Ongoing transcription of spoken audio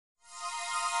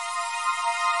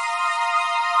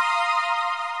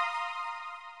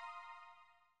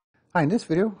Hi, in this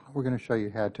video, we're going to show you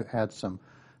how to add some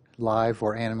live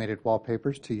or animated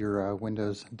wallpapers to your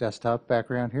Windows desktop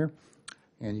background here.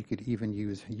 And you could even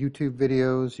use YouTube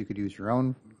videos, you could use your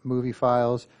own movie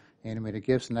files, animated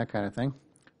GIFs, and that kind of thing.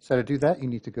 So to do that, you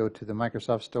need to go to the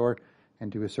Microsoft Store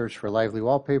and do a search for Lively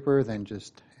Wallpaper, then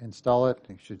just install it.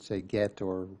 You should say get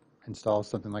or install,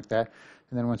 something like that.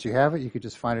 And then once you have it, you could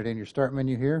just find it in your Start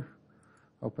menu here,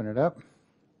 open it up.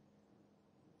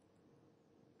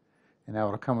 And now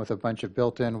it'll come with a bunch of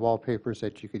built-in wallpapers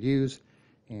that you could use.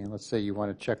 And let's say you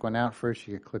want to check one out first,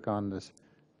 you could click on this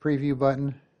preview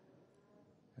button.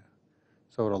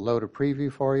 So it'll load a preview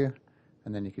for you,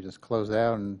 and then you could just close it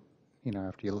out and,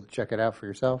 after you check it out for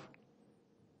yourself.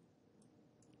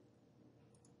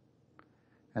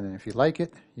 And then if you like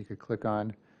it, you could click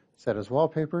on Set as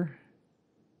Wallpaper.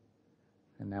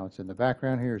 And now it's in the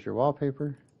background. Here's your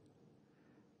wallpaper.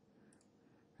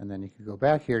 And then you can go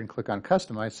back here and click on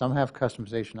Customize. Some have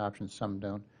customization options, some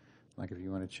don't. Like if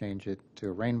you want to change it to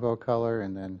a rainbow color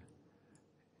and then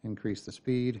increase the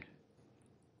speed.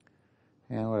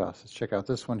 And what else? Let's check out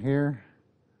this one here.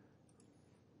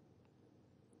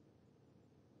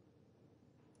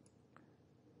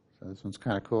 So this one's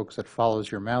kind of cool because it follows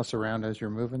your mouse around as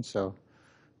you're moving, so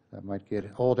that might get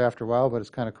old after a while, but it's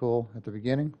kind of cool at the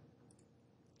beginning.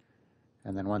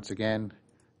 And then once again,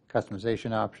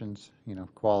 customization options,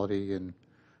 quality and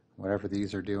whatever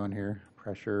these are doing here,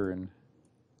 pressure, and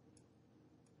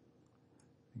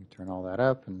you can turn all that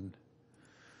up and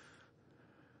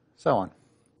so on.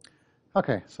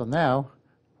 Okay, so now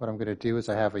what I'm going to do is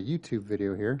I have a YouTube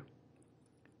video here.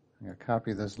 I'm going to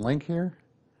copy this link here.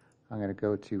 I'm going to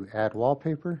go to Add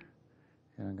Wallpaper,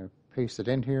 and I'm going to paste it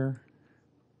in here.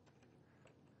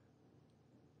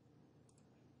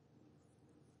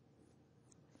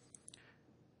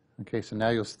 Okay, so now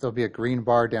you'll still be a green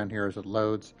bar down here as it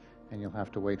loads, and you'll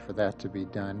have to wait for that to be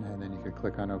done, and then you can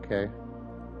click on OK.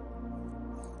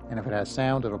 And if it has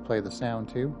sound, it'll play the sound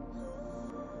too.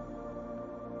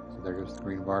 So there goes the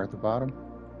green bar at the bottom.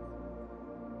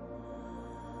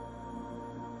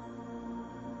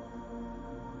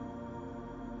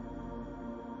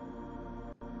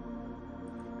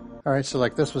 Alright, so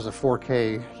like this was a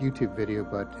 4K YouTube video,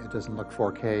 but it doesn't look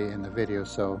 4K in the video,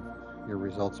 so your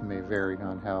results may vary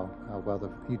on how well the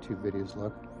YouTube videos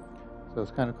look. So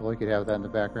it's kind of cool, you could have that in the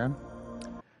background.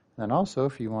 And then also,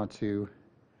 if you want to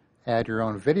add your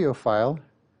own video file,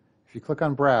 if you click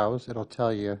on Browse, it'll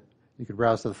tell you, you could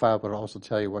browse to the file, but it'll also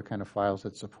tell you what kind of files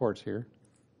it supports here.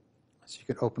 So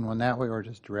you could open one that way or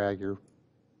just drag your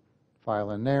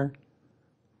file in there.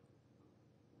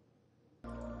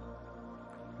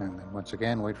 And then once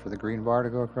again, wait for the green bar to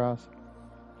go across.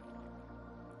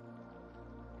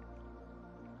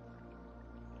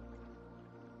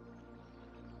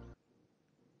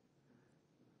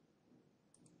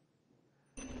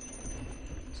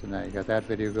 So now you got that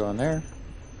video going there.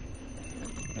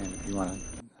 And if you want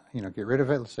to, get rid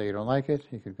of it, let's say you don't like it,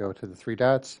 you could go to the three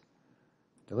dots,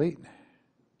 delete.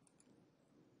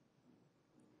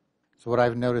 So what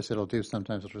I've noticed it'll do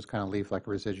sometimes, it'll just kind of leave like a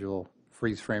residual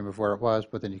freeze frame of where it was,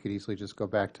 but then you could easily just go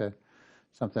back to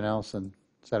something else and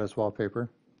set as wallpaper,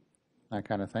 that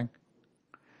kind of thing.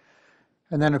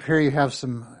 And then up here you have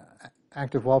some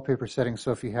active wallpaper settings,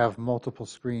 so if you have multiple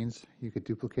screens, you could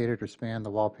duplicate it or span the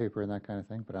wallpaper and that kind of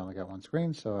thing, but I only got one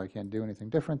screen, so I can't do anything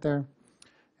different there.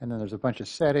 And then there's a bunch of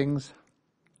settings.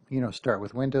 Start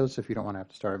with Windows if you don't want to have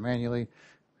to start it manually.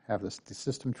 Have the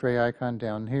system tray icon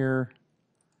down here.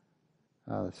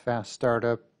 This fast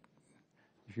startup.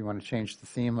 If you want to change the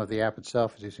theme of the app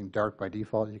itself, it's using dark by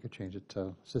default. You could change it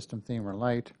to system theme or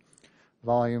light.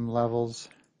 Volume levels.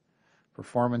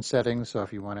 Performance settings, so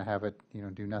if you want to have it,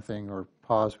 do nothing or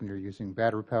pause when you're using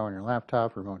battery power on your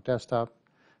laptop, remote desktop,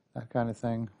 that kind of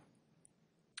thing.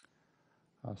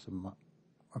 Some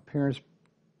appearance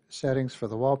settings for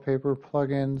the wallpaper,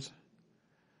 plugins,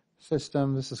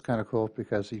 system. This is kind of cool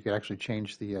because you could actually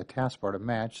change the taskbar to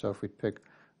match. So if we pick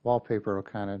wallpaper, it'll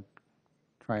kind of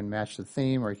try and match the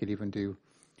theme, or you could even do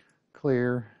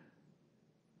clear.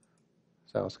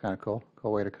 So it's kind of cool.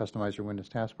 Cool way to customize your Windows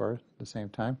taskbar at the same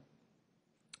time.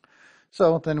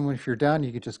 So then if you're done,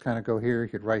 you could just kind of go here, you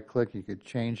could right click, you could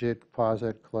change it, pause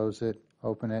it, close it,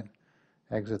 open it,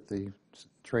 exit the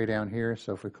tray down here.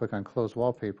 So if we click on close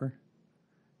wallpaper,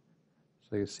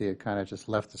 so you see it kind of just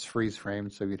left this freeze frame,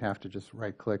 so you'd have to just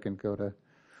right click and go to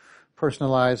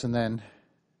personalize and then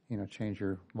change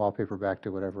your wallpaper back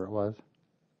to whatever it was.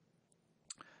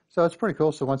 So it's pretty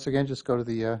cool. So once again, just go to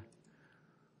the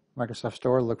Microsoft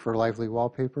Store, look for Lively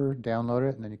Wallpaper, download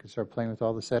it, and then you can start playing with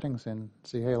all the settings and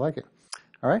see how you like it.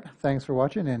 All right, thanks for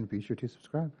watching, and be sure to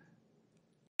subscribe.